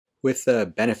With the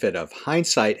benefit of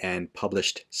hindsight and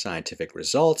published scientific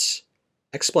results,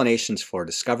 explanations for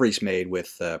discoveries made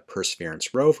with the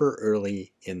Perseverance rover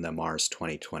early in the Mars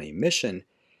 2020 mission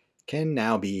can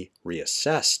now be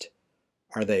reassessed.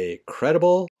 Are they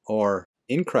credible or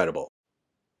incredible?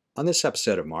 On this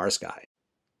episode of Mars Guy,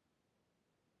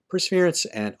 Perseverance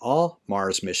and all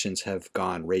Mars missions have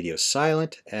gone radio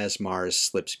silent as Mars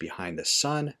slips behind the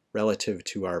Sun relative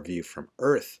to our view from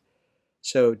Earth.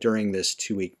 So during this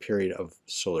 2-week period of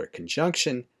solar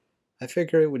conjunction, I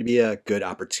figure it would be a good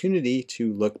opportunity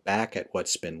to look back at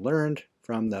what's been learned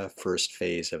from the first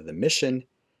phase of the mission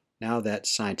now that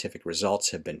scientific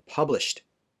results have been published.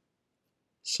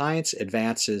 Science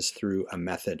advances through a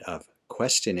method of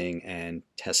questioning and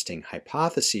testing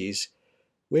hypotheses,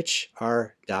 which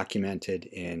are documented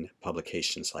in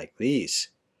publications like these.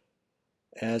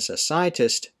 As a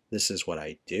scientist, this is what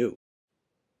I do.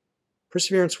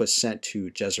 Perseverance was sent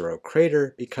to Jezero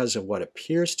Crater because of what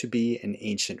appears to be an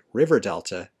ancient river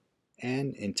delta,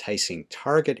 an enticing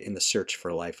target in the search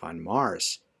for life on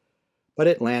Mars. But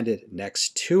it landed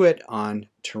next to it on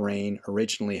terrain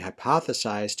originally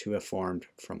hypothesized to have formed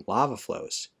from lava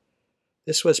flows.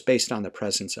 This was based on the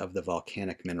presence of the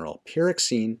volcanic mineral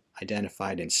pyroxene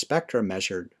identified in spectra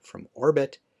measured from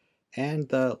orbit and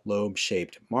the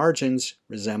lobe-shaped margins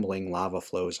resembling lava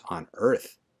flows on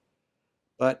Earth.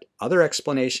 But other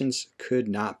explanations could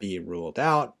not be ruled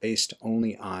out based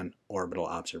only on orbital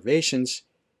observations,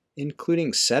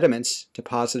 including sediments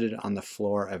deposited on the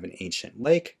floor of an ancient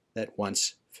lake that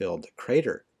once filled the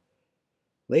crater.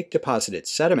 Lake-deposited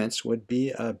sediments would be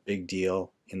a big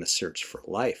deal in the search for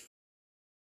life.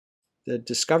 The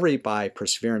discovery by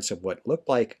Perseverance of what looked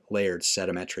like layered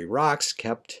sedimentary rocks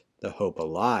kept the hope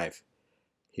alive.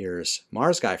 Here's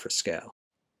Mars Guy for scale.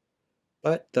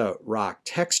 But the rock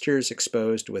textures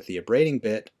exposed with the abrading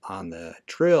bit on the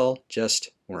drill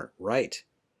just weren't right.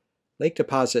 Lake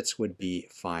deposits would be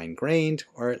fine-grained,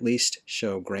 or at least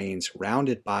show grains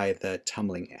rounded by the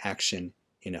tumbling action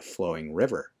in a flowing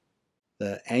river.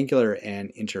 The angular and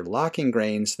interlocking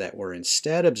grains that were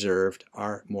instead observed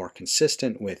are more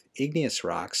consistent with igneous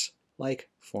rocks, like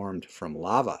formed from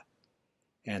lava.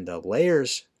 And the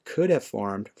layers could have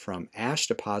formed from ash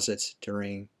deposits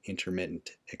during intermittent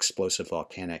explosive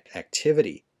volcanic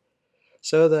activity.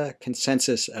 So the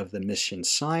consensus of the mission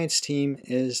science team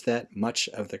is that much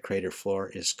of the crater floor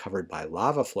is covered by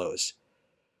lava flows.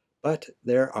 But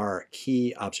there are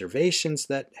key observations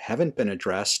that haven't been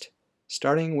addressed,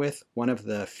 starting with one of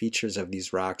the features of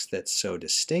these rocks that's so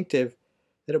distinctive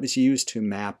that it was used to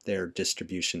map their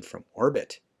distribution from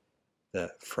orbit,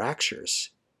 the fractures.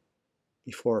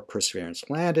 Before Perseverance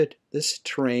landed, this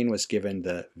terrain was given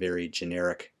the very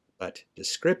generic but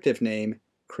descriptive name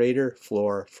Crater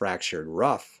Floor Fractured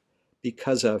Rough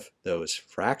because of those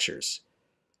fractures.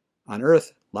 On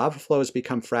Earth, lava flows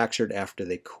become fractured after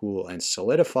they cool and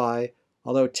solidify,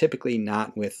 although typically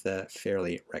not with the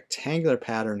fairly rectangular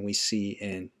pattern we see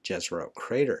in Jezero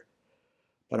Crater.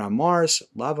 But on Mars,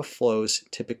 lava flows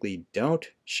typically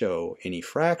don't show any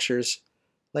fractures,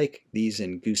 like these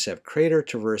in Gusev Crater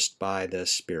traversed by the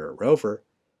Spirit rover,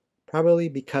 probably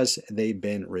because they've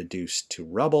been reduced to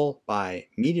rubble by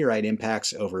meteorite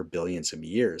impacts over billions of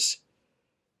years.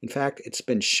 In fact, it's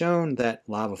been shown that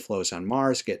lava flows on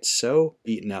Mars get so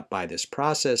beaten up by this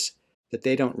process that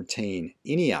they don't retain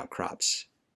any outcrops.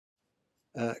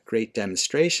 A great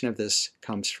demonstration of this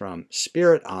comes from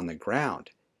Spirit on the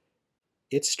ground.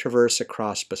 Its traverse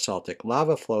across basaltic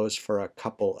lava flows for a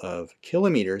couple of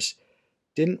kilometers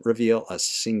didn't reveal a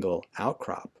single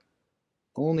outcrop.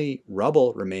 Only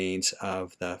rubble remains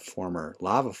of the former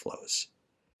lava flows.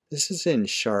 This is in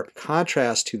sharp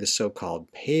contrast to the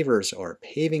so-called pavers or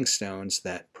paving stones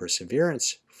that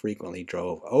Perseverance frequently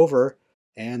drove over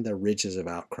and the ridges of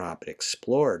outcrop it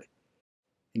explored.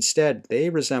 Instead, they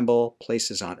resemble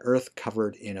places on Earth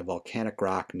covered in a volcanic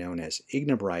rock known as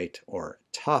ignimbrite or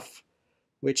tuff,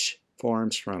 which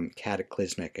forms from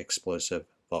cataclysmic explosive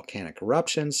volcanic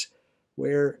eruptions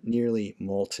where nearly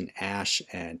molten ash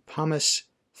and pumice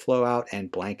flow out and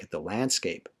blanket the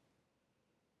landscape.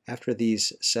 After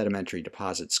these sedimentary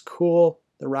deposits cool,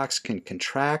 the rocks can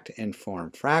contract and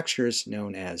form fractures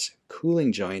known as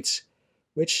cooling joints,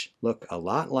 which look a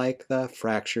lot like the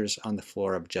fractures on the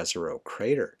floor of Jezero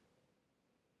Crater.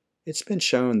 It's been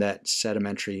shown that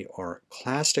sedimentary or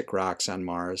clastic rocks on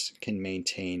Mars can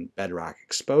maintain bedrock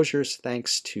exposures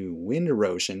thanks to wind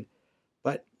erosion,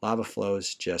 but lava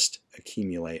flows just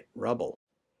accumulate rubble.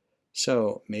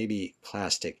 So maybe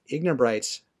clastic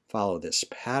ignimbrites follow this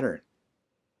pattern.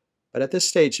 But at this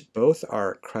stage, both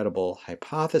are credible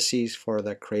hypotheses for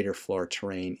the crater floor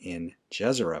terrain in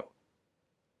Jezero.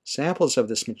 Samples of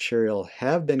this material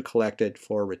have been collected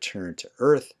for return to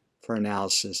Earth for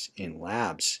analysis in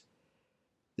labs.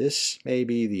 This may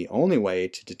be the only way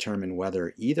to determine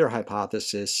whether either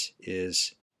hypothesis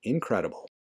is incredible.